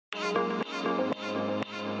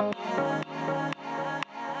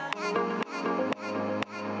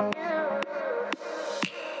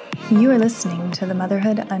You are listening to the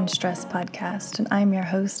Motherhood Unstressed podcast, and I'm your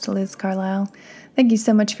host, Liz Carlisle. Thank you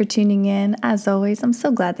so much for tuning in. As always, I'm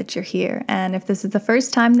so glad that you're here. And if this is the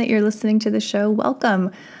first time that you're listening to the show,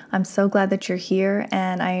 welcome. I'm so glad that you're here,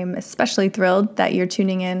 and I'm especially thrilled that you're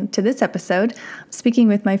tuning in to this episode. I'm speaking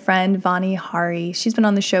with my friend, Vani Hari. She's been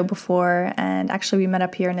on the show before, and actually we met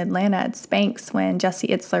up here in Atlanta at Spanx when Jesse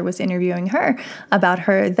Itzler was interviewing her about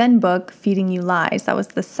her then book, Feeding You Lies. That was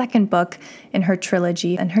the second book in her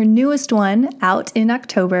trilogy, and her newest one, out in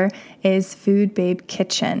October, is Food Babe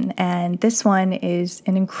Kitchen. And this one is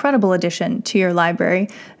an incredible addition to your library.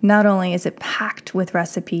 Not only is it packed with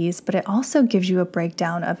recipes, but it also gives you a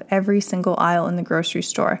breakdown of every single aisle in the grocery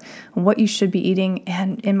store, what you should be eating,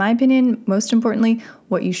 and in my opinion, most importantly,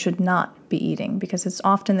 what you should not be eating, because it's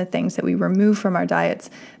often the things that we remove from our diets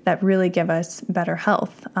that really give us better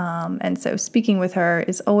health. And so speaking with her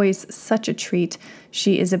is always such a treat.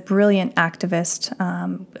 She is a brilliant activist,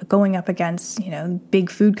 going up against, big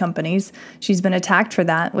food companies. She's been attacked for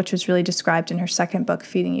that, which was really described in her second book,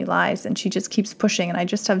 Feeding You Lies, and she just keeps pushing. And I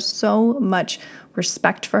just have so much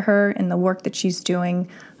respect for her and the work that she's doing,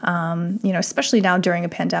 especially now during a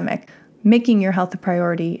pandemic. Making your health a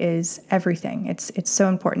priority is everything. It's so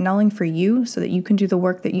important, not only for you so that you can do the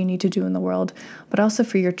work that you need to do in the world, but also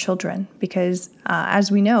for your children, because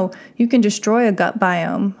as we know, you can destroy a gut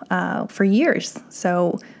biome for years.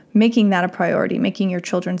 So making that a priority, making your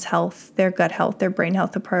children's health, their gut health, their brain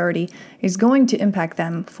health a priority is going to impact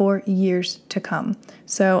them for years to come.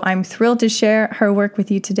 So I'm thrilled to share her work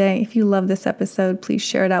with you today. If you love this episode, please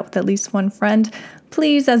share it out with at least one friend.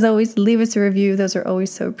 Please, as always, leave us a review. Those are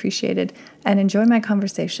always so appreciated. And enjoy my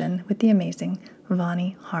conversation with the amazing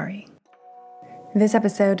Vani Hari. This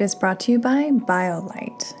episode is brought to you by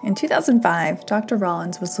BioLite. In 2005, Dr.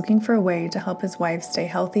 Rollins was looking for a way to help his wife stay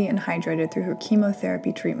healthy and hydrated through her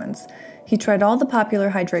chemotherapy treatments. He tried all the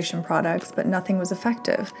popular hydration products, but nothing was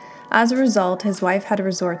effective. As a result, his wife had to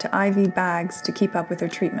resort to IV bags to keep up with her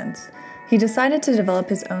treatments. He decided to develop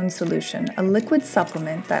his own solution, a liquid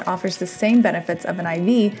supplement that offers the same benefits of an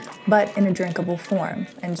IV, but in a drinkable form.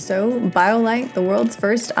 And so, BioLite, the world's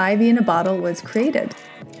first IV in a bottle, was created.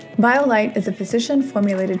 BioLite is a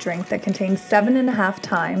physician-formulated drink that contains 7.5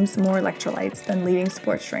 times more electrolytes than leading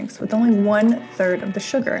sports drinks, with only 1/3 of the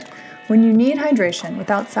sugar. When you need hydration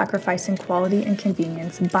without sacrificing quality and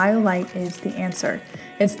convenience, BioLite is the answer.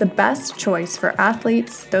 It's the best choice for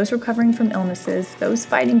athletes, those recovering from illnesses, those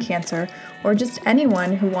fighting cancer, or just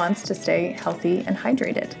anyone who wants to stay healthy and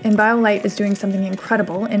hydrated. And BioLite is doing something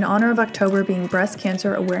incredible. In honor of October being Breast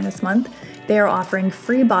Cancer Awareness Month, they are offering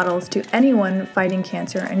free bottles to anyone fighting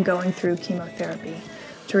cancer and going through chemotherapy.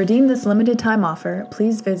 To redeem this limited time offer,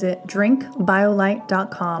 please visit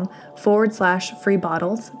drinkbiolite.com/free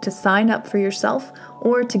bottles to sign up for yourself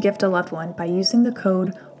or to gift a loved one by using the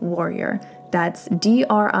code WARRIOR. That's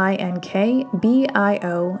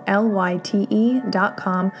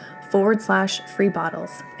drinkbiolite.com/free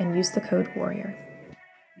bottles and use the code WARRIOR.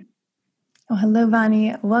 Oh, hello,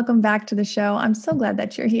 Vani. Welcome back to the show. I'm so glad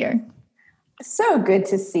that you're here. So good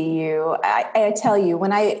to see you. I tell you,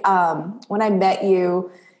 when I met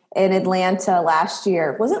you in Atlanta last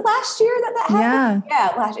year, was it last year that happened? Yeah.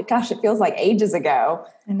 Gosh, it feels like ages ago.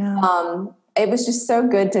 I know. It was just so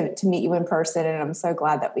good to meet you in person, and I'm so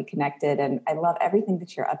glad that we connected, and I love everything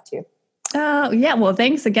that you're up to. Oh, yeah. Well,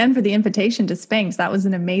 thanks again for the invitation to Spanx. That was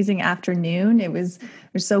an amazing afternoon. It was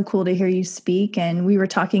so cool to hear you speak. And we were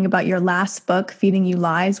talking about your last book, Feeding You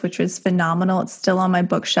Lies, which was phenomenal. It's still on my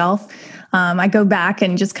bookshelf. I go back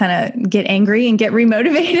and just kind of get angry and get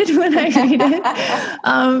remotivated when I read it.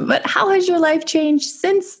 But how has your life changed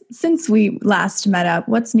since we last met up?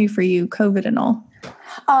 What's new for you, COVID and all?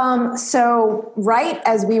 So right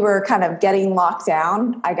as we were kind of getting locked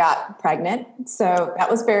down, I got pregnant. So that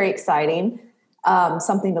was very exciting.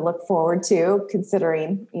 Something to look forward to,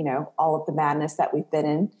 considering, all of the madness that we've been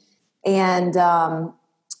in. And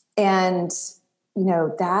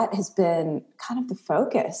that has been kind of the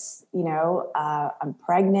focus. I'm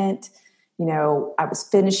pregnant. I was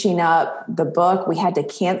finishing up the book. We had to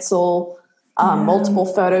cancel multiple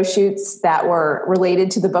photo shoots that were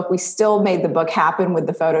related to the book. We still made the book happen with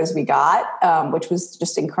the photos we got, which was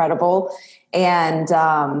just incredible. And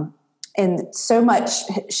so much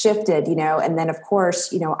shifted, and then of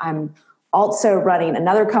course, I'm also running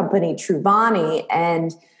another company, Truvani,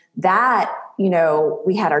 and that,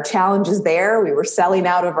 we had our challenges there. We were selling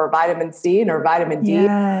out of our vitamin C and our vitamin D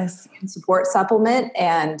and support supplement.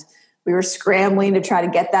 And we were scrambling to try to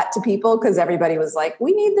get that to people because everybody was like,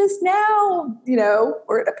 we need this now,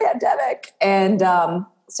 we're in a pandemic. And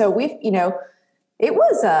so we've,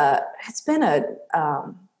 it's been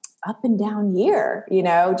up and down year,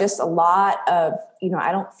 just a lot of,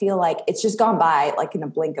 I don't feel like it's just gone by like in a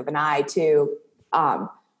blink of an eye too,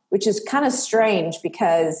 which is kind of strange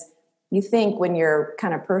because you think when you're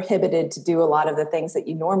kind of prohibited to do a lot of the things that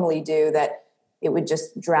you normally do that it would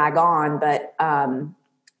just drag on. But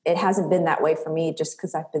it hasn't been that way for me just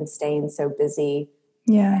because I've been staying so busy.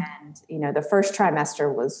 Yeah. And, the first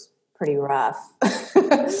trimester was pretty rough.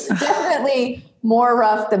 Definitely more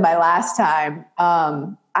rough than my last time.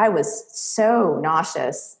 I was so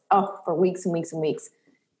nauseous for weeks and weeks and weeks.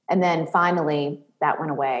 And then finally that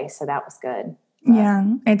went away. So that was good. Yeah.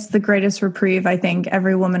 It's the greatest reprieve. I think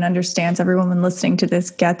every woman understands, every woman listening to this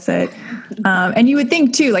gets it. And you would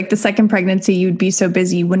think too, like the second pregnancy, you'd be so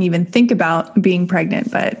busy, you wouldn't even think about being pregnant,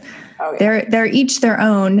 but they're each their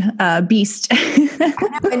own beast.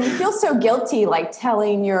 I know, and you feel so guilty, like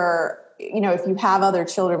telling if you have other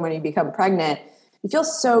children when you become pregnant, you feel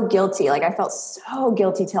so guilty. Like I felt so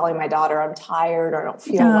guilty telling my daughter I'm tired or I don't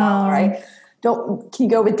feel well, right? Can you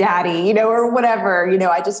go with daddy, or whatever,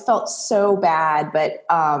 I just felt so bad. But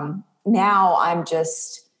now I'm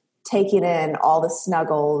just taking in all the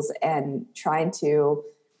snuggles and trying to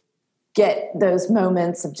get those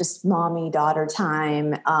moments of just mommy daughter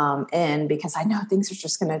time in, because I know things are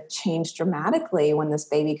just going to change dramatically when this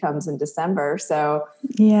baby comes in December. So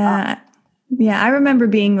yeah. I remember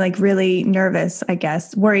being like really nervous, I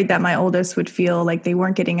guess, worried that my oldest would feel like they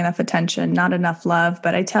weren't getting enough attention, not enough love.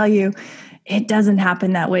 But I tell you, it doesn't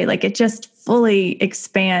happen that way. Like it just fully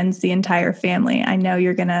expands the entire family. I know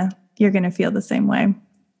you're going to feel the same way.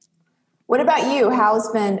 What about you?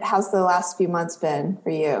 How's the last few months been for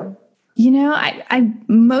you? I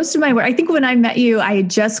most of my work, I think when I met you, I had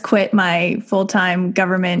just quit my full-time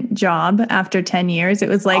government job after 10 years. It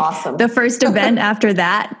was like awesome. The first event after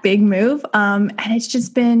that big move. And it's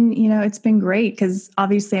just been, it's been great because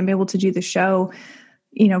obviously I'm able to do the show,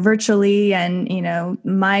 virtually. And,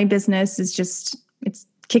 my business is just, it's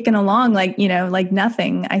kicking along like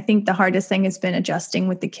nothing. I think the hardest thing has been adjusting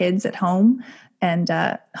with the kids at home and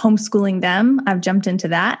homeschooling them. I've jumped into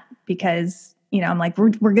that because I'm like,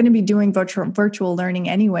 we're going to be doing virtual learning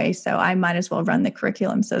anyway, so I might as well run the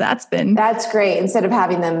curriculum. So that's great. Instead of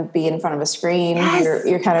having them be in front of a screen, yes,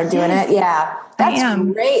 you're kind of doing it. Yeah,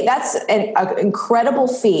 that's great. That's an incredible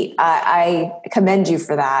feat. I commend you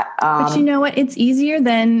for that. But you know what? It's easier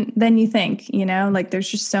than you think. Like there's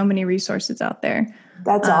just so many resources out there.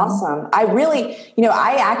 That's awesome. I really,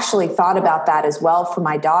 I actually thought about that as well for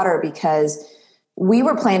my daughter because we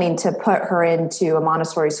were planning to put her into a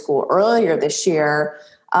Montessori school earlier this year.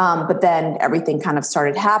 But then everything kind of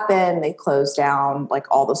started to happen. They closed down like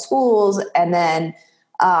all the schools. And then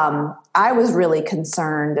I was really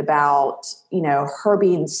concerned about, her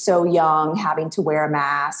being so young, having to wear a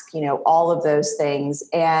mask, all of those things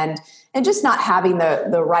and just not having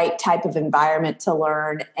the right type of environment to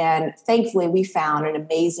learn. And thankfully we found an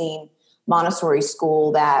amazing Montessori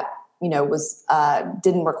school that was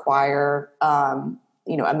didn't require a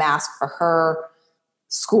mask for her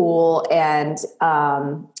school, and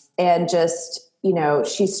just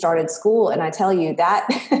she started school, and I tell you that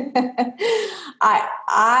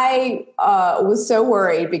I was so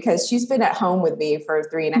worried because she's been at home with me for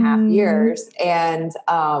 3.5 years, and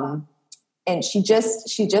she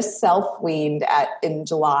just self-weaned in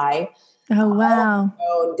July. Oh wow!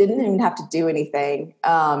 Didn't even have to do anything,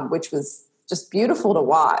 which was just beautiful to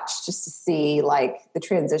watch, just to see like the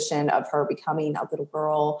transition of her becoming a little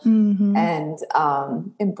girl and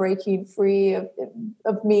breaking free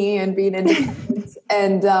of me and being independent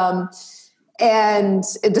and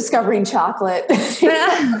discovering chocolate.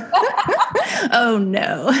 Oh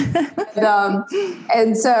no.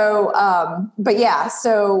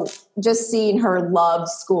 So just seeing her love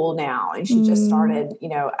school now, and she just started,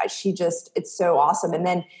 it's so awesome. And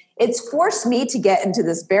then it's forced me to get into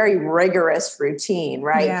this very rigorous routine,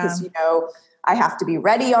 right? Because, I have to be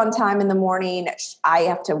ready on time in the morning. I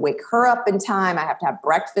have to wake her up in time. I have to have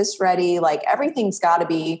breakfast ready. Like everything's got to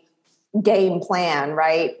be game plan,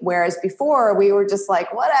 right? Whereas before we were just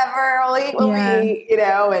like, whatever, we'll eat what we eat,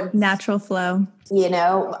 and natural flow,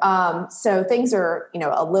 so things are,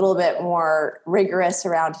 a little bit more rigorous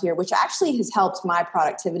around here, which actually has helped my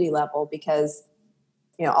productivity level because,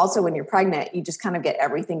 also when you're pregnant, you just kind of get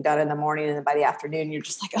everything done in the morning, and then by the afternoon, you're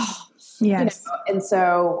just like, oh, yes. And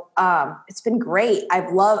so, it's been great. I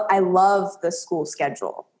love the school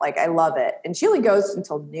schedule. Like I love it. And she only goes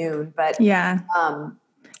until noon, but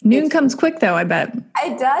noon comes quick though, I bet.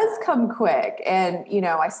 It does come quick. And,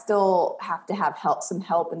 I still have to have some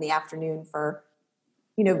help in the afternoon for,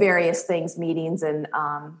 various things, meetings and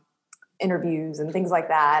interviews and things like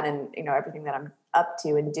that. And, everything that I'm up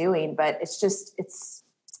to and doing. But it's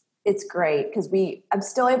it's great because I'm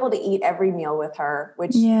still able to eat every meal with her,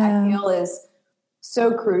 which Yeah. I feel is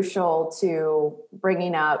so crucial to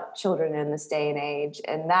bringing up children in this day and age.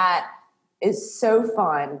 And that is so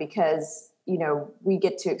fun because, you know, we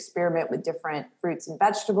get to experiment with different fruits and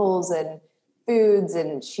vegetables and foods.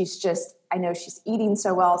 And I know she's eating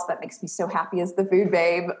so well. So that makes me so happy as the food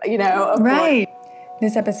babe, you know. Right.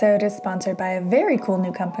 This episode is sponsored by a very cool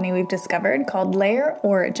new company we've discovered called Layer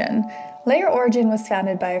Origin. Layer Origin was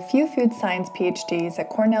founded by a few food science PhDs at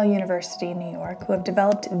Cornell University in New York who have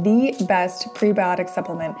developed the best prebiotic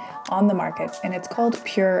supplement on the market, and it's called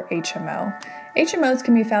Pure HMO. HMOs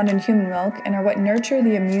can be found in human milk and are what nurture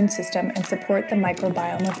the immune system and support the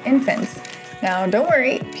microbiome of infants. Now, don't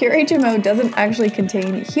worry, Pure HMO doesn't actually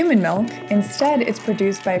contain human milk. Instead, it's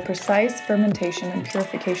produced by a precise fermentation and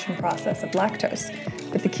purification process of lactose.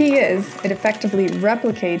 But the key is, it effectively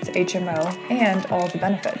replicates HMO and all the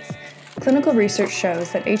benefits. Clinical research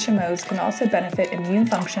shows that HMOs can also benefit immune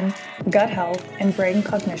function, gut health, and brain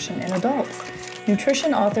cognition in adults.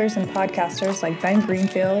 Nutrition authors and podcasters like Ben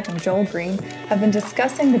Greenfield and Joel Green have been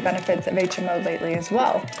discussing the benefits of HMO lately as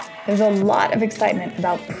well. There's a lot of excitement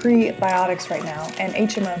about prebiotics right now, and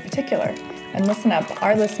HMO in particular. And listen up,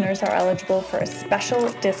 our listeners are eligible for a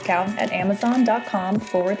special discount at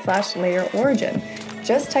amazon.com/layerorigin.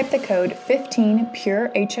 Just type the code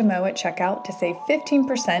 15PUREHMO at checkout to save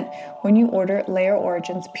 15% when you order Layer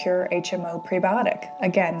Origin's Pure HMO Prebiotic.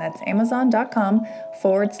 Again, that's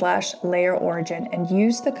amazon.com/Layer Origin and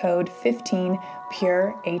use the code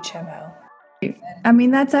 15PUREHMO. I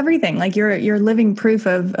mean, that's everything. Like you're living proof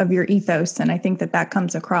of your ethos. And I think that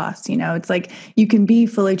comes across, you know, it's like you can be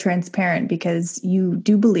fully transparent because you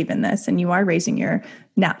do believe in this and you are raising your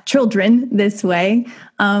now children this way.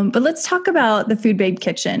 But let's talk about the Food Babe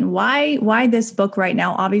Kitchen. Why this book right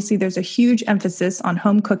now? Obviously, there's a huge emphasis on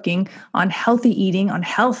home cooking, on healthy eating, on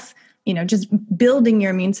health, you know, just building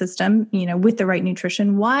your immune system, you know, with the right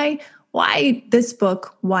nutrition. Why this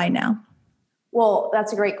book? Why now? Well,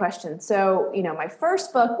 that's a great question. So, you know, my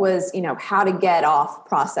first book was, you know, how to get off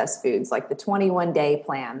processed foods, like the 21-day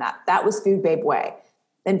plan. That was Food Babe Way.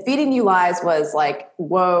 Then Feeding You Lies was like,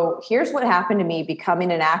 whoa, here's what happened to me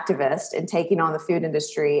becoming an activist and taking on the food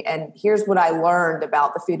industry. And here's what I learned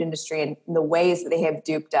about the food industry and the ways that they have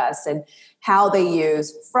duped us and how they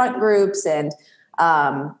use front groups and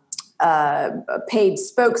paid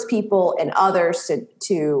spokespeople and others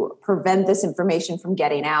to prevent this information from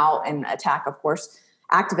getting out and attack, of course,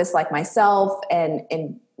 activists like myself.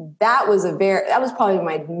 And that was probably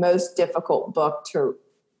my most difficult book to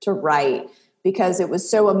write because it was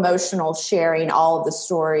so emotional, sharing all of the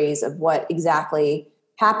stories of what exactly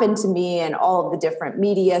happened to me and all of the different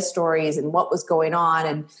media stories and what was going on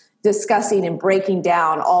and discussing and breaking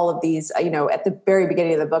down all of these. You know, at the very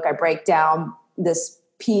beginning of the book, I break down this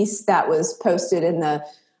piece that was posted in the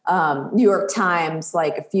New York Times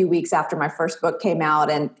like a few weeks after my first book came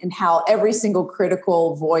out and how every single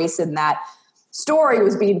critical voice in that story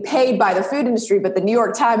was being paid by the food industry, but the New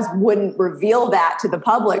York Times wouldn't reveal that to the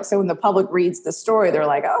public. So when the public reads the story, they're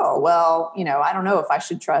like, oh, well, you know, I don't know if I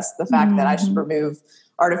should trust the fact that I should remove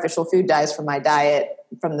artificial food dyes from my diet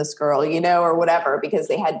from this girl, you know, or whatever, because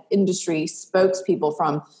they had industry spokespeople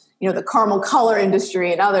from, you know, the caramel color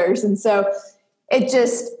industry and others. And so it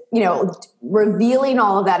just, you know, revealing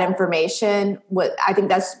all of that information, I think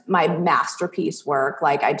that's my masterpiece work.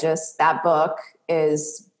 Like that book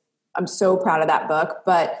I'm so proud of that book.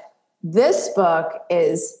 But this book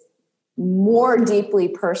is more deeply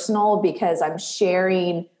personal because I'm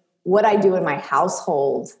sharing what I do in my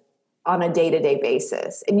household on a day-to-day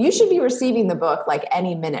basis. And you should be receiving the book like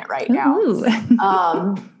any minute right now.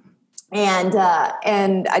 And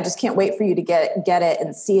I just can't wait for you to get it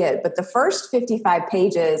and see it. But the first 55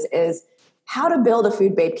 pages is how to build a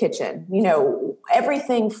Food Babe kitchen. You know,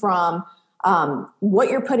 everything from what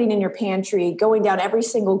you're putting in your pantry, going down every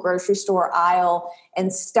single grocery store aisle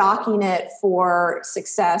and stocking it for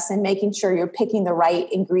success and making sure you're picking the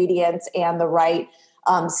right ingredients and the right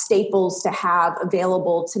staples to have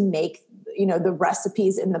available to make, you know, the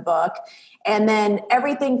recipes in the book. And then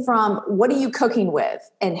everything from what are you cooking with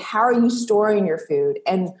and how are you storing your food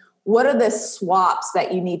and what are the swaps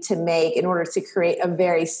that you need to make in order to create a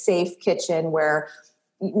very safe kitchen where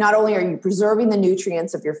not only are you preserving the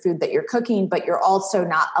nutrients of your food that you're cooking, but you're also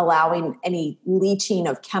not allowing any leaching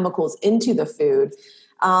of chemicals into the food.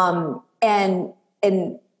 And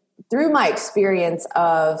through my experience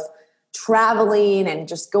of traveling and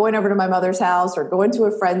just going over to my mother's house or going to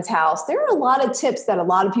a friend's house, there are a lot of tips that a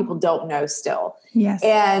lot of people don't know still. Yes.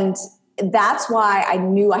 And that's why I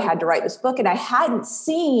knew I had to write this book. And I hadn't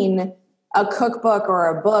seen a cookbook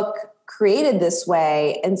or a book created this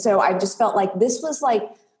way. And so I just felt like this was like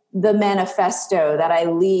the manifesto that I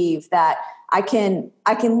leave, that I can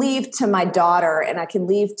leave to my daughter and I can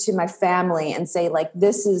leave to my family and say, like,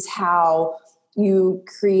 this is how you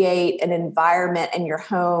create an environment in your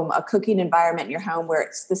home, a cooking environment in your home where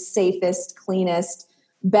it's the safest, cleanest,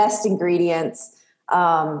 best ingredients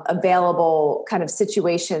available kind of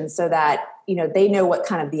situation, so that, you know, they know what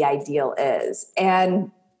kind of the ideal is.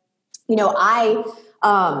 And, you know, I'm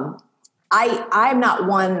not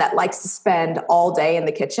one that likes to spend all day in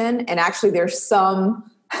the kitchen. And actually there's some,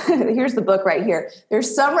 here's the book right here.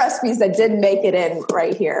 There's some recipes that didn't make it in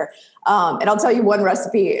right here. And I'll tell you one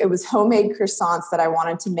recipe. It was homemade croissants that I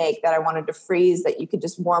wanted to make, that I wanted to freeze, that you could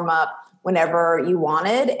just warm up whenever you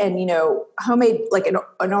wanted. And, you know, homemade, like an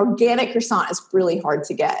organic croissant is really hard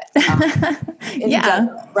to get.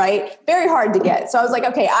 General, right? Very hard to get. So I was like,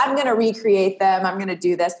 okay, I'm going to recreate them. I'm going to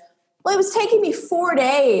do this. Well, it was taking me 4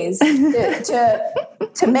 days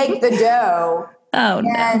to make the dough. Oh, no.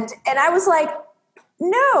 And I was like,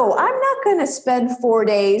 no, I'm not going to spend 4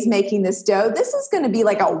 days making this dough. This is going to be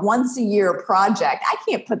like a once a year project. I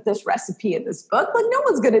can't put this recipe in this book. Like, no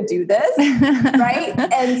one's going to do this. Right.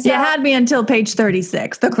 And so, you had me until page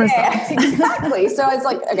 36, the croissant. Yeah, exactly. So I was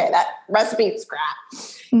like, okay, that recipe is scrap.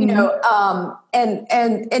 You know, and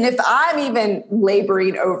if I'm even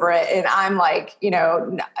laboring over it and I'm like, you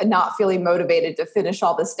know, not feeling motivated to finish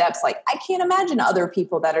all the steps, like, I can't imagine other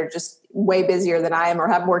people that are just way busier than I am or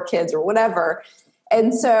have more kids or whatever.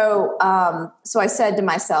 And so, so I said to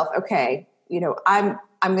myself, okay, you know, I'm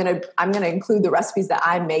going to include the recipes that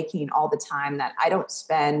I'm making all the time, that I don't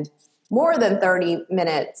spend more than 30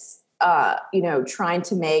 minutes, you know, trying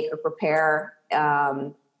to make or prepare,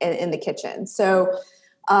 in the kitchen. So,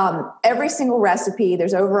 every single recipe,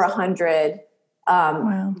 there's over 100,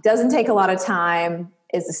 wow. Doesn't take a lot of time,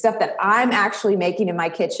 is the stuff that I'm actually making in my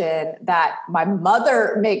kitchen, that my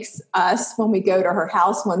mother makes us when we go to her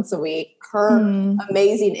house once a week, her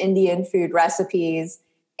amazing Indian food recipes,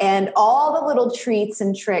 and all the little treats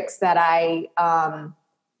and tricks that I,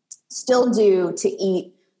 still do to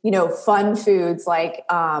eat, you know, fun foods. Like,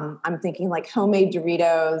 I'm thinking like homemade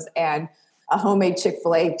Doritos and a homemade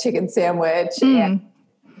Chick-fil-A chicken sandwich and,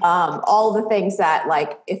 all the things that,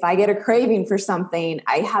 like, if I get a craving for something,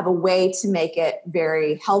 I have a way to make it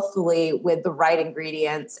very healthfully with the right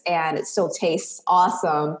ingredients, and it still tastes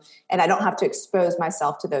awesome, and I don't have to expose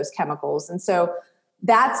myself to those chemicals. And so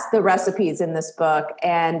that's the recipes in this book.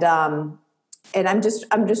 And I'm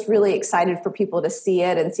just really excited for people to see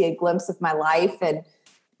it and see a glimpse of my life. And,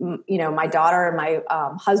 you know, my daughter and my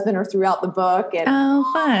husband are throughout the book, and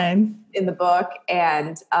fun in the book.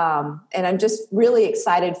 And I'm just really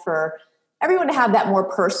excited for everyone to have that more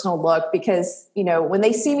personal look, because, you know, when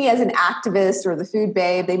they see me as an activist or the food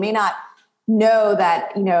babe, they may not know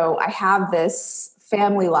that, you know, I have this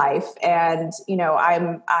family life, and, you know,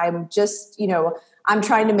 I'm just, you know, I'm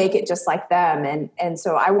trying to make it just like them. And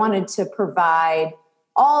so I wanted to provide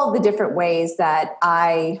all the different ways that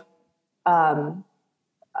I,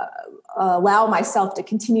 allow myself to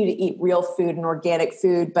continue to eat real food and organic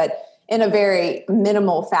food, but in a very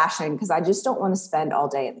minimal fashion, because I just don't want to spend all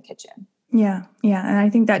day in the kitchen. Yeah. Yeah. And I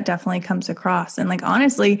think that definitely comes across. And, like,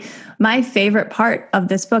 honestly, my favorite part of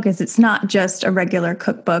this book is it's not just a regular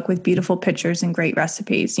cookbook with beautiful pictures and great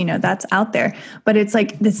recipes. You know, that's out there, but it's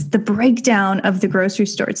like the breakdown of the grocery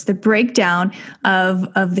store. It's the breakdown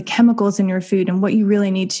of the chemicals in your food and what you really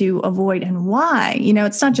need to avoid and why. You know,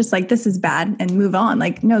 it's not just like, this is bad and move on.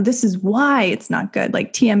 Like, no, this is why it's not good.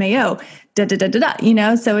 Like TMAO, you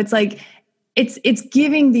know? So it's like, it's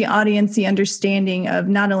giving the audience the understanding of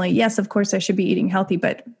not only, yes, of course I should be eating healthy,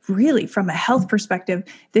 but really from a health perspective,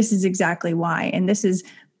 this is exactly why. And this is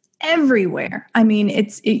everywhere. I mean,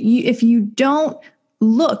 if you don't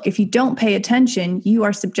look, if you don't pay attention, you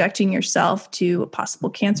are subjecting yourself to a possible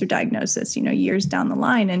cancer diagnosis, you know, years down the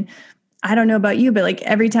line. And I don't know about you, but, like,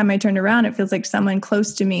 every time I turn around, it feels like someone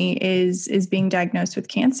close to me is being diagnosed with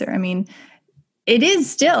cancer. I mean, it is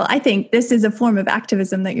still, I think this is a form of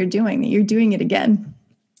activism that you're doing it again.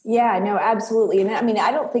 Yeah, no, absolutely. And I mean, I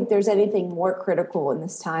don't think there's anything more critical in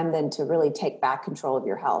this time than to really take back control of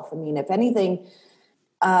your health. I mean, if anything,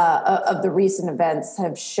 of the recent events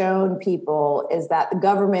have shown people is that the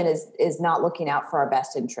government is not looking out for our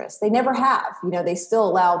best interests. They never have. You know, they still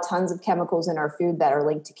allow tons of chemicals in our food that are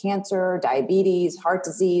linked to cancer, diabetes, heart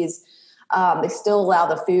disease. They still allow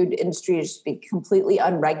the food industry to just be completely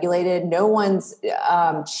unregulated. No one's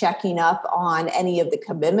checking up on any of the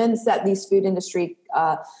commitments that these food industry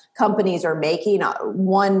companies are making.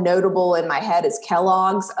 One notable in my head is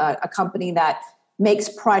Kellogg's, a company that makes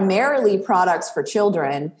primarily products for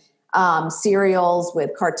children. cereals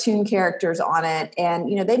with cartoon characters on it. And,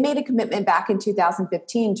 they made a commitment back in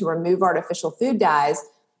 2015 to remove artificial food dyes.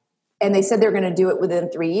 And they said they're going to do it within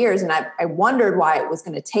 3 years. And I wondered why it was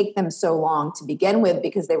going to take them so long to begin with,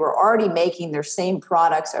 because they were already making their same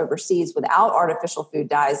products overseas without artificial food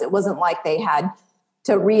dyes. It wasn't like they had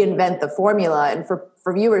to reinvent the formula. And for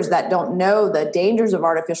viewers that don't know the dangers of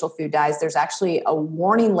artificial food dyes, there's actually a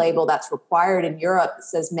warning label that's required in Europe that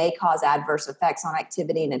says may cause adverse effects on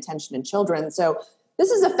activity and attention in children. So this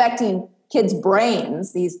is affecting kids'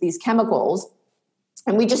 brains, these chemicals.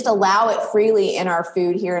 And we just allow it freely in our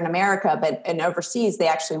food here in America, but in overseas, they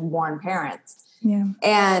actually warn parents. Yeah.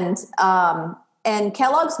 And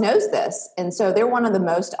Kellogg's knows this. And so they're one of the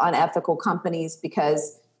most unethical companies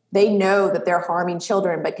because they know that they're harming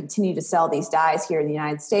children, but continue to sell these dyes here in the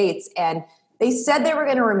United States. And they said they were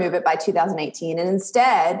going to remove it by 2018. And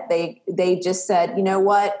instead, they just said, you know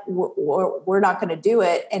what, we're not going to do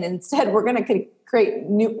it. And instead, we're going to create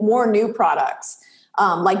more new products.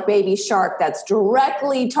 Like Baby Shark, that's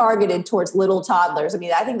directly targeted towards little toddlers. I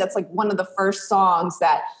mean, I think that's like one of the first songs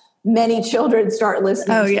that many children start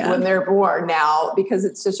listening to when they're born now, because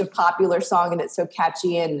it's such a popular song and it's so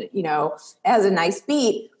catchy and, it has a nice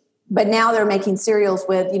beat. But now they're making cereals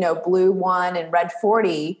with, Blue One and Red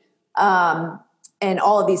 40 and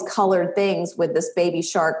all of these colored things with this Baby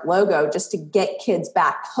Shark logo, just to get kids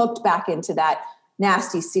hooked back into that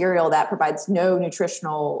nasty cereal that provides no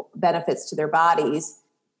nutritional benefits to their bodies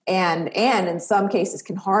and in some cases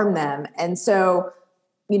can harm them. And so,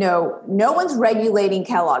 no one's regulating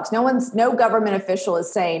Kellogg's. No government official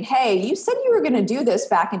is saying, hey, you said you were going to do this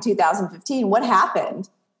back in 2015. What happened?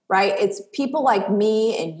 Right? It's people like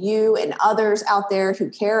me and you and others out there who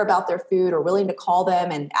care about their food, are willing to call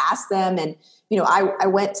them and ask them. And, I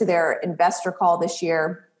went to their investor call this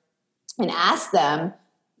year and asked them,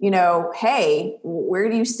 hey, where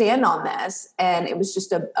do you stand on this? And it was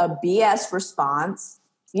just a BS response.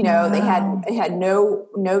 Wow. They had no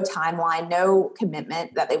timeline, no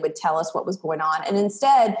commitment that they would tell us what was going on. And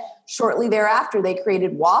instead, shortly thereafter, they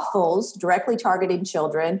created waffles directly targeting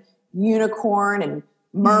children, unicorn and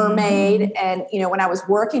mermaid. And, when I was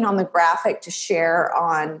working on the graphic to share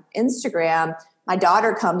on Instagram, my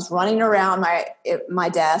daughter comes running around my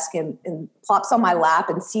desk and plops on my lap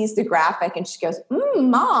and sees the graphic. And she goes,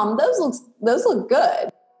 Mom, those look good.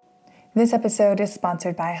 This episode is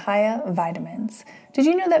sponsored by Hiya Vitamins. Did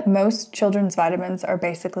you know that most children's vitamins are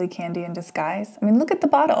basically candy in disguise? I mean, look at the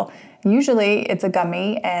bottle. Usually it's a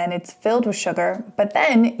gummy and it's filled with sugar, but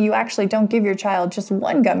then you actually don't give your child just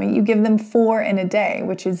one gummy, you give them 4 in a day,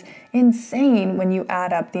 which is insane when you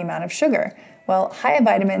add up the amount of sugar. Well, Hiya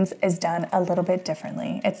Vitamins is done a little bit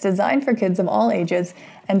differently. It's designed for kids of all ages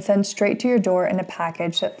and sent straight to your door in a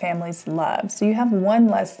package that families love, so you have one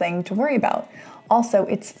less thing to worry about. Also,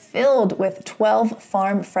 it's filled with 12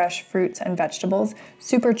 farm-fresh fruits and vegetables,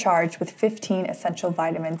 supercharged with 15 essential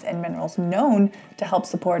vitamins and minerals known to help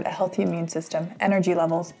support a healthy immune system, energy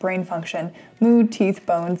levels, brain function, mood, teeth,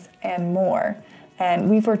 bones, and more. And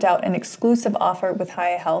we've worked out an exclusive offer with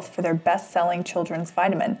Hiya Health for their best-selling children's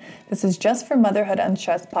vitamin. This is just for Motherhood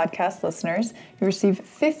Unstressed podcast listeners. You receive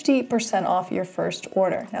 50% off your first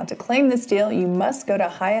order. Now, to claim this deal, you must go to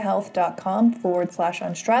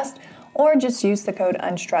hiyahealth.com/unstressed, or just use the code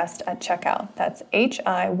UNSTRESSED at checkout. That's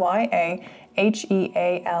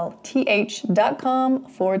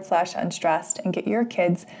hiyahealth.com/unstressed and get your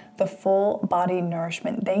kids the full body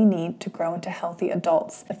nourishment they need to grow into healthy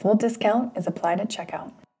adults. The full discount is applied at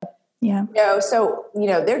checkout. Yeah. So,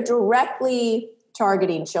 they're directly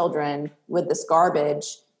targeting children with this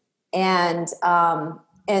garbage. And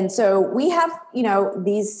so we have,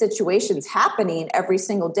 these situations happening every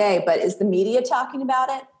single day, but is the media talking about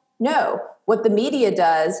it? No. What the media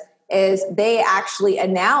does is they actually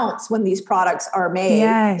announce when these products are made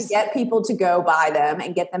to get people to go buy them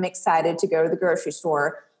and get them excited to go to the grocery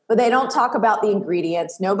store. But they don't talk about the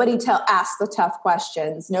ingredients. Nobody asks the tough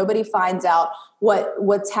questions. Nobody finds out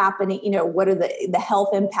what's happening. What are the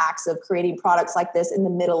health impacts of creating products like this in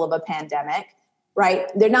the middle of a pandemic, right?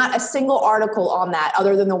 There's not a single article on that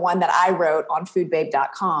other than the one that I wrote on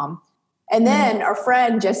foodbabe.com. And then our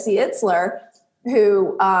friend, Jesse Itzler,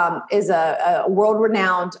 who is a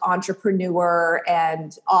world-renowned entrepreneur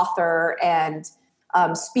and author and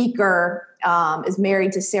speaker, is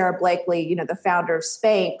married to Sarah Blakely, the founder of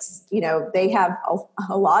Spanx. They have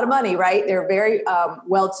a lot of money, right? They're very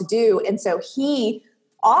well-to-do. And so he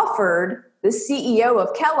offered the CEO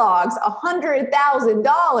of Kellogg's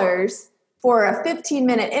 $100,000 for a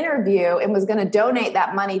 15-minute interview and was going to donate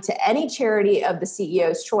that money to any charity of the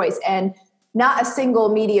CEO's choice. And not a single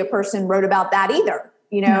media person wrote about that either.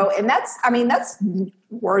 and that's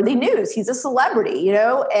worthy news. He's a celebrity,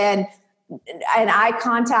 and I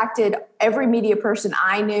contacted every media person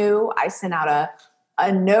I knew. I sent out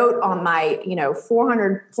a note on my,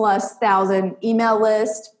 400,000+ email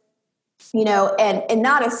list, and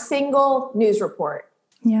not a single news report.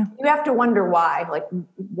 Yeah. You have to wonder why. Like,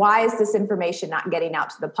 why is this information not getting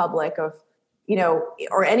out to the public of,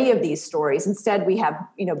 or any of these stories? Instead, we have,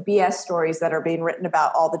 BS stories that are being written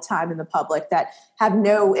about all the time in the public that have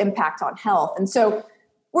no impact on health. And so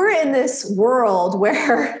we're in this world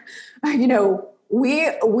where,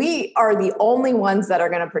 we are the only ones that are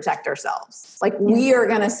going to protect ourselves. Like, we are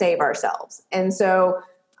going to save ourselves. And so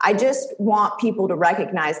I just want people to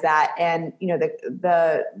recognize that. And,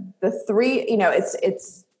 the three,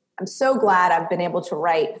 I'm so glad I've been able to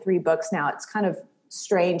write 3 books now. It's kind of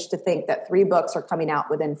strange to think that 3 books are coming out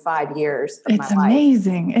within 5 years of my life. It's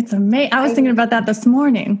amazing. I was thinking about that this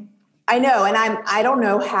morning. I know. And I don't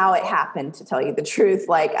know how it happened, to tell you the truth.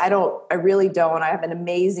 Like, I really don't. I have an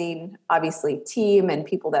amazing, obviously, team and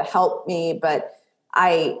people that help me, but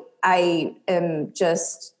I am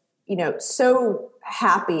just, so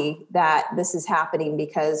happy that this is happening,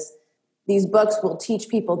 because these books will teach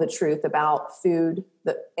people the truth about food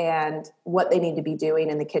and what they need to be doing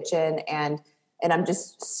in the kitchen. And I'm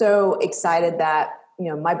just so excited that,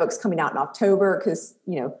 my book's coming out in October, because,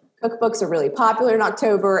 cookbooks are really popular in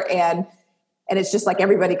October, and it's just like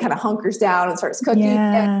everybody kind of hunkers down and starts cooking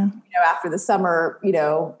after the summer,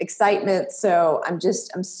 excitement. So I'm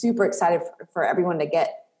super excited for everyone to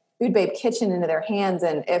get Food Babe Kitchen into their hands.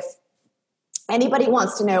 And if anybody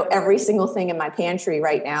wants to know every single thing in my pantry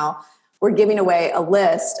right now, we're giving away a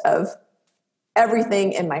list of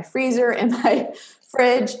everything in my freezer, in my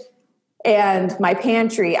fridge, and my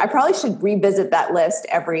pantry. I probably should revisit that list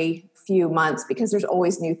every few months, because there's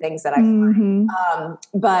always new things that I find.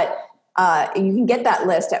 But you can get that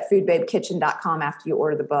list at foodbabekitchen.com after you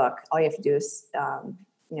order the book. All you have to do is,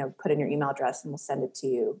 put in your email address, and we'll send it to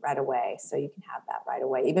you right away. So you can have that right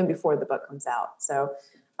away, even before the book comes out. So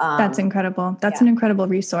that's incredible. That's an incredible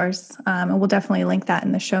resource. And we'll definitely link that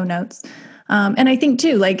in the show notes. And I think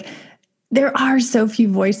too, like, there are so few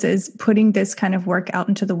voices putting this kind of work out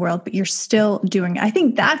into the world, but you're still doing it. I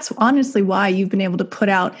think that's honestly why you've been able to put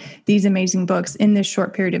out these amazing books in this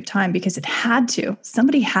short period of time, because it had to.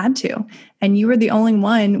 Somebody had to. And you were the only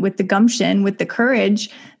one with the gumption, with the courage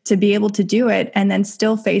to be able to do it, and then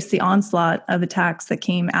still face the onslaught of attacks that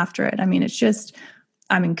came after it. I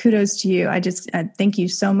mean, kudos to you. I thank you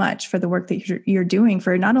so much for the work that you're doing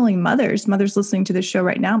for not only mothers listening to this show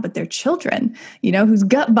right now, but their children, whose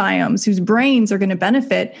gut biomes, whose brains are going to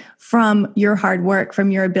benefit from your hard work,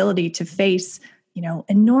 from your ability to face,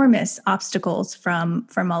 enormous obstacles from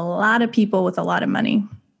a lot of people with a lot of money.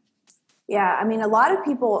 Yeah. I mean, a lot of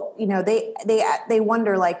people, they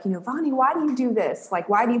wonder, like, Vonnie, why do you do this? Like,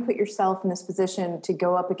 why do you put yourself in this position to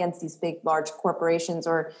go up against these big, large corporations,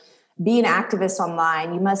 or be an activist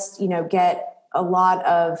online? You must, get a lot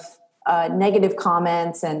of negative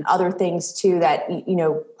comments and other things too that,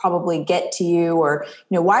 probably get to you, or,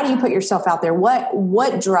 why do you put yourself out there?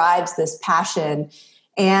 What drives this passion?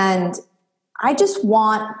 And I just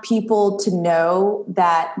want people to know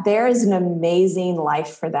that there is an amazing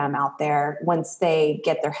life for them out there once they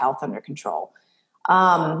get their health under control.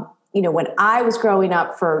 When I was growing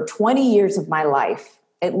up, for 20 years of my life,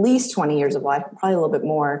 at least 20 years of life, probably a little bit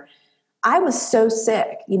more, I was so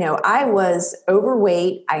sick. I was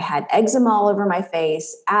overweight. I had eczema all over my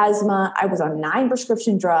face, asthma. I was on 9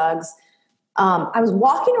 prescription drugs. I was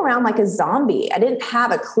walking around like a zombie. I didn't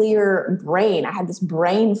have a clear brain. I had this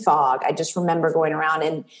brain fog. I just remember going around,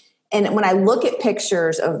 and when I look at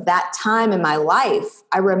pictures of that time in my life,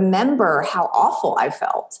 I remember how awful I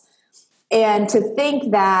felt. And to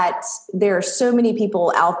think that there are so many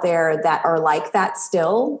people out there that are like that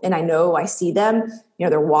still, and I know I see them,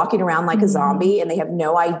 they're walking around like a zombie, and they have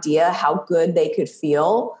no idea how good they could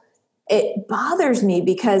feel. It bothers me,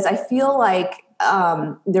 because I feel like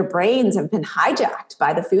their brains have been hijacked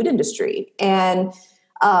by the food industry, and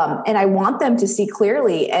I want them to see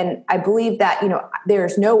clearly. And I believe that,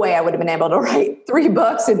 there's no way I would have been able to write 3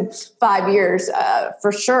 books in 5 years,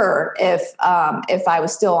 for sure, if I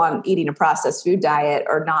was still on eating a processed food diet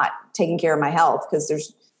or not taking care of my health, because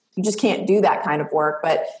you just can't do that kind of work.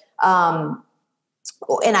 But,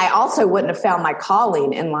 and I also wouldn't have found my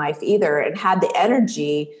calling in life either, and had the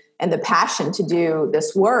energy and the passion to do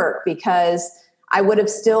this work, because I would have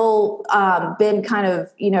still been kind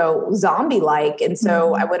of, zombie-like. And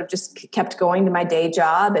so I would have just kept going to my day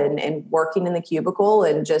job and working in the cubicle,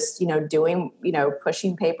 and just, doing,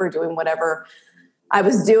 pushing paper, doing whatever I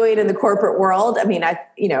was doing in the corporate world. I mean, at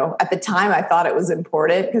the time I thought it was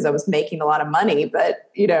important because I was making a lot of money, but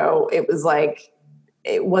it was like,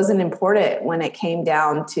 it wasn't important when it came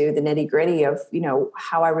down to the nitty gritty of,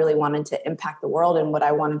 how I really wanted to impact the world and what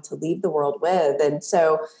I wanted to leave the world with. And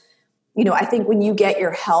so, I think when you get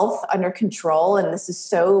your health under control, and this is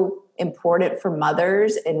so important for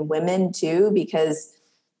mothers and women too, because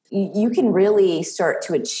you can really start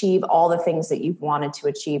to achieve all the things that you've wanted to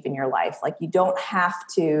achieve in your life. Like you don't have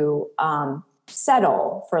to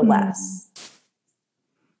settle for less.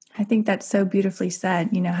 I think that's so beautifully said.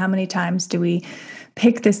 How many times do we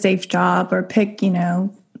pick the safe job or pick, a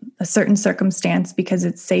certain circumstance because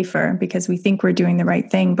it's safer, because we think we're doing the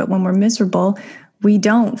right thing. But when we're miserable, we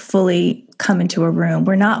don't fully come into a room.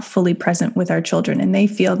 We're not fully present with our children, and they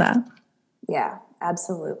feel that. Yeah,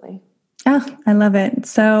 absolutely. Oh, I love it.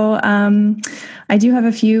 So I do have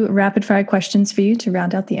a few rapid fire questions for you to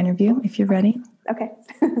round out the interview, if you're ready. Okay.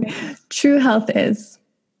 True health is?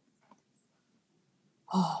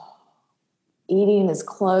 Eating as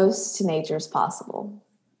close to nature as possible.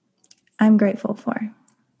 I'm grateful for?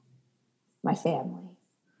 My family.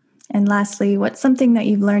 And lastly, what's something that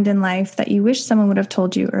you've learned in life that you wish someone would have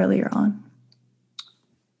told you earlier on?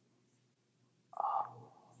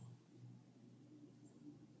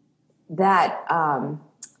 That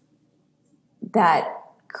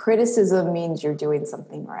criticism means you're doing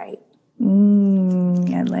something right.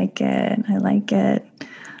 I like it.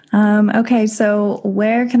 Okay, so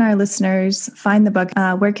where can our listeners find the book?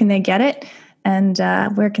 Where can they get it? And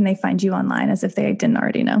where can they find you online, as if they didn't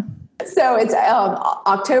already know? So it's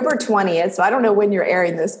October 20th. So I don't know when you're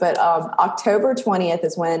airing this, but October 20th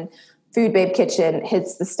is when Food Babe Kitchen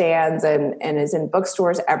hits the stands and is in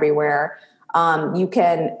bookstores everywhere. You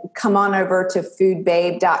can come on over to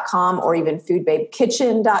foodbabe.com or even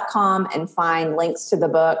foodbabekitchen.com and find links to the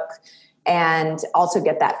book and also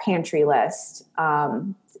get that pantry list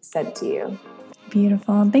sent to you.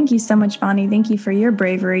 Beautiful. Thank you so much, Bonnie. Thank you for your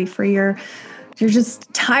bravery, for your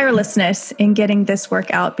just tirelessness in getting this work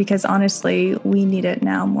out, because honestly, we need it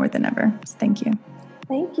now more than ever. So thank you.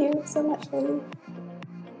 Thank you so much, Lily.